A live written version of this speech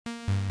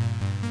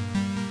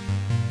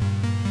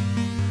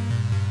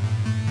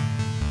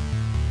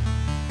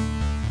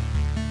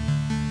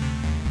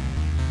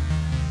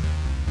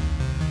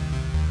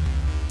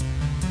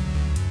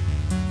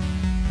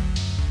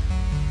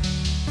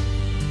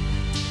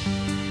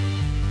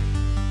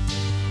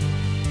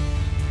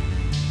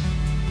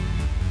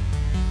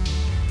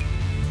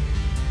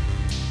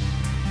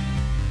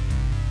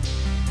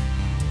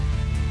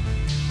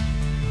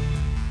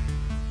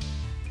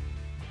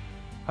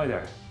Hi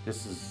there,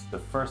 this is the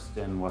first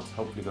in what's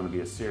hopefully going to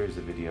be a series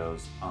of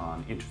videos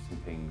on interesting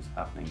things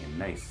happening in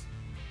Naas.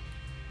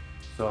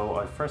 So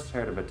I first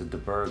heard about the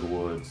Burgh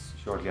Woods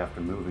shortly after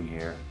moving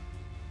here.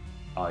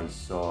 I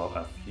saw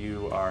a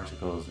few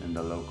articles in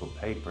the local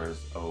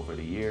papers over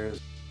the years.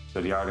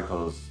 So the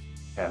articles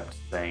kept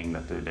saying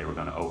that they were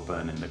going to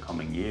open in the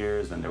coming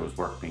years and there was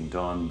work being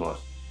done, but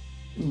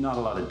not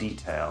a lot of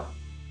detail.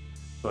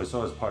 So I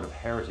saw as part of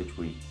Heritage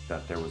Week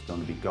that there was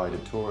going to be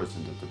guided tours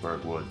into the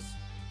Burgh Woods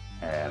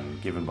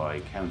given by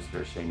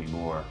Councillor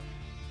Seamie.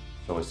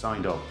 So I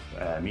signed up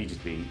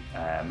immediately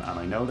and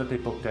I know that they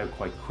booked out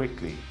quite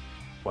quickly.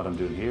 What I'm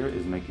doing here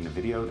is making a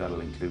video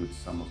that'll include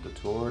some of the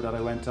tour that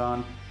I went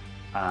on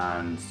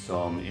and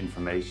some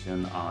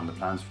information on the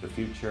plans for the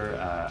future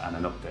and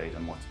an update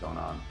on what's going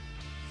on.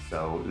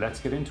 So let's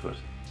get into it.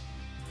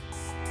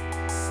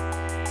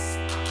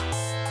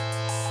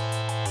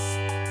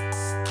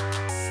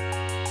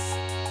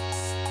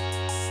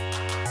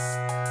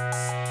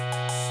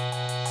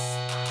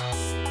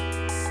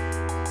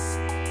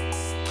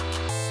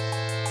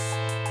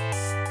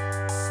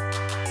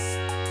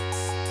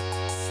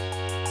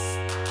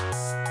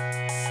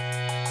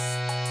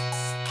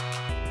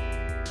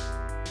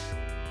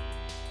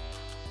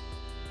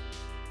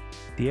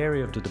 The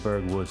area of the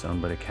Burgh Woods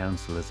owned by the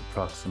council is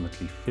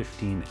approximately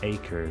 15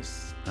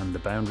 acres and the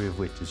boundary of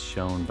which is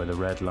shown by the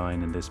red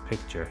line in this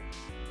picture.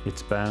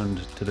 It's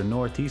bound to the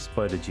northeast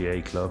by the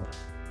GA Club,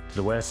 to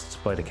the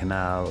west by the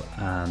canal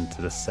and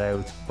to the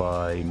south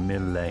by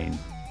Mill Lane.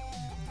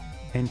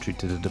 Entry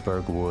to the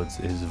Burgh Woods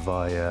is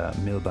via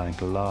Millbank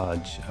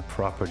Lodge, a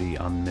property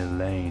on Mill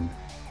Lane.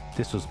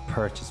 This was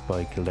purchased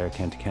by Kildare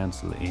County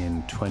Council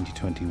in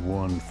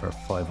 2021 for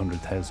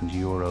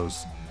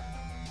 €500,000.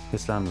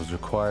 This land was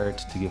required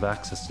to give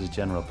access to the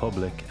general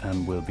public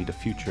and will be the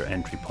future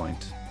entry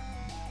point.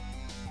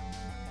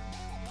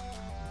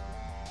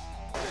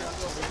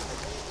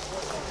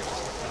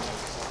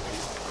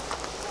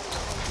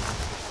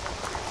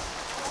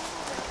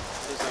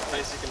 There's a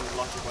place you can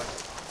lock your way.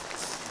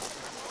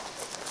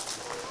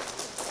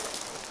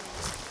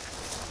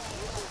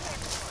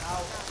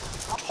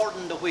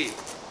 Turning the wheel,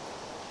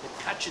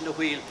 catching the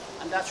wheel,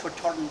 and that's what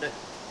turned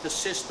the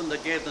system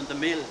that gave them the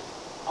mill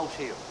out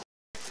here.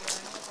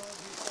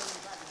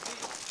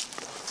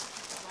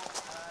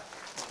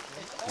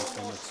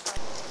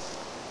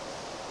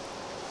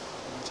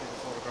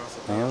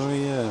 Oh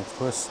yeah, of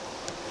course.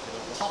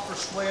 Popper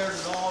Square,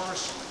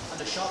 Naas, and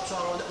the shops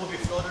all around it will be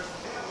flooded.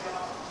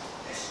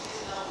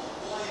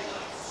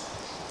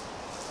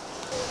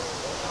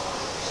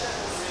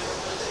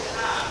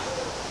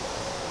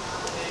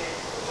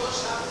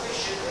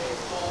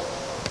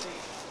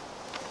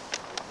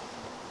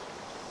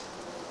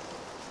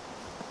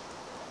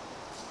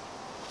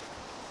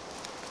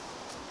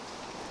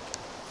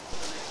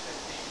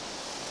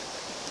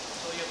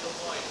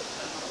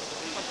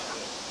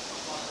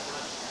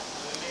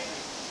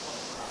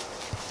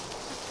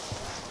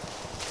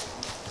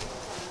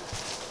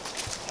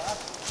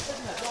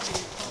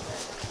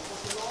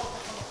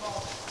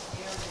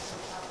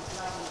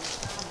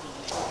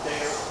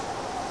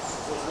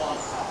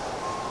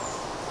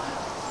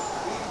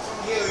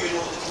 Here you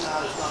know the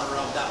canal has gone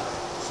around that way.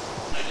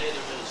 And I later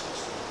did a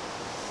system.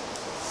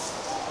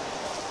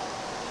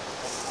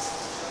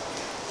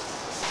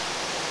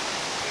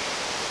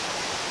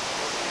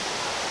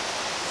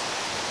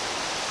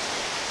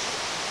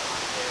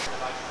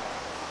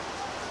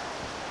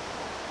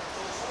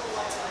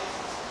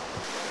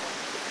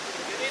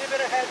 If you need a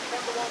bit of help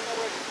from the one that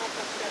we're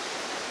contact.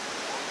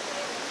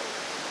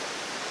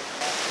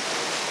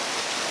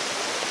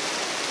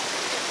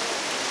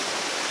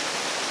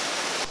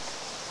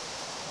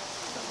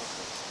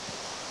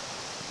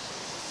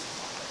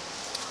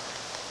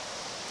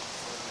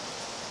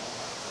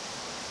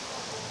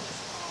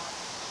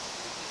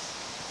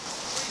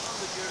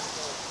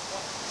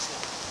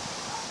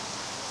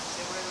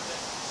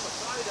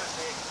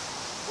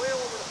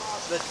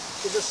 But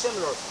there's a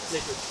similar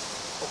little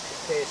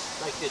place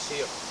like this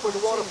here, where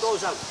the water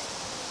flows out.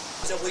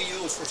 That we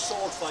use for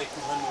sword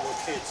fighting when we were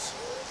kids.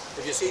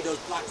 If you see those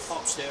black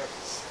tops there,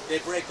 they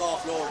break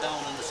off lower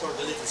down and there's sort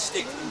of a little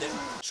stick in them.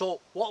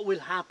 So what will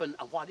happen,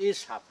 and what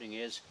is happening,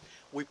 is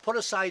we put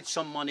aside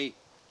some money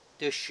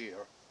this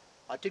year.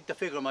 I think the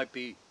figure might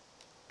be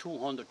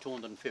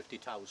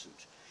 250,000.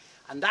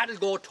 And that'll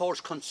go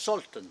towards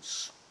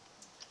consultants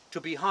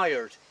to be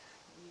hired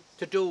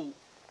to do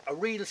a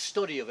real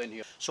study of in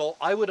here. So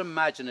I would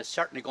imagine it's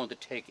certainly going to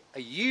take a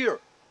year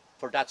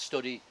for that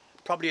study,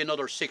 probably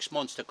another 6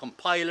 months to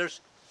compile it,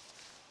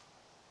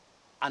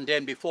 and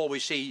then before we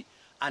see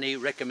any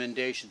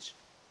recommendations,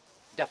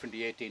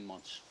 definitely 18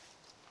 months.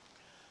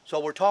 So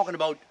we're talking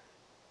about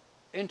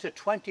into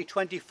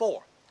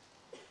 2024.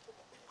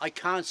 I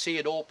can't see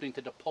it opening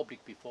to the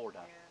public before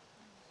that.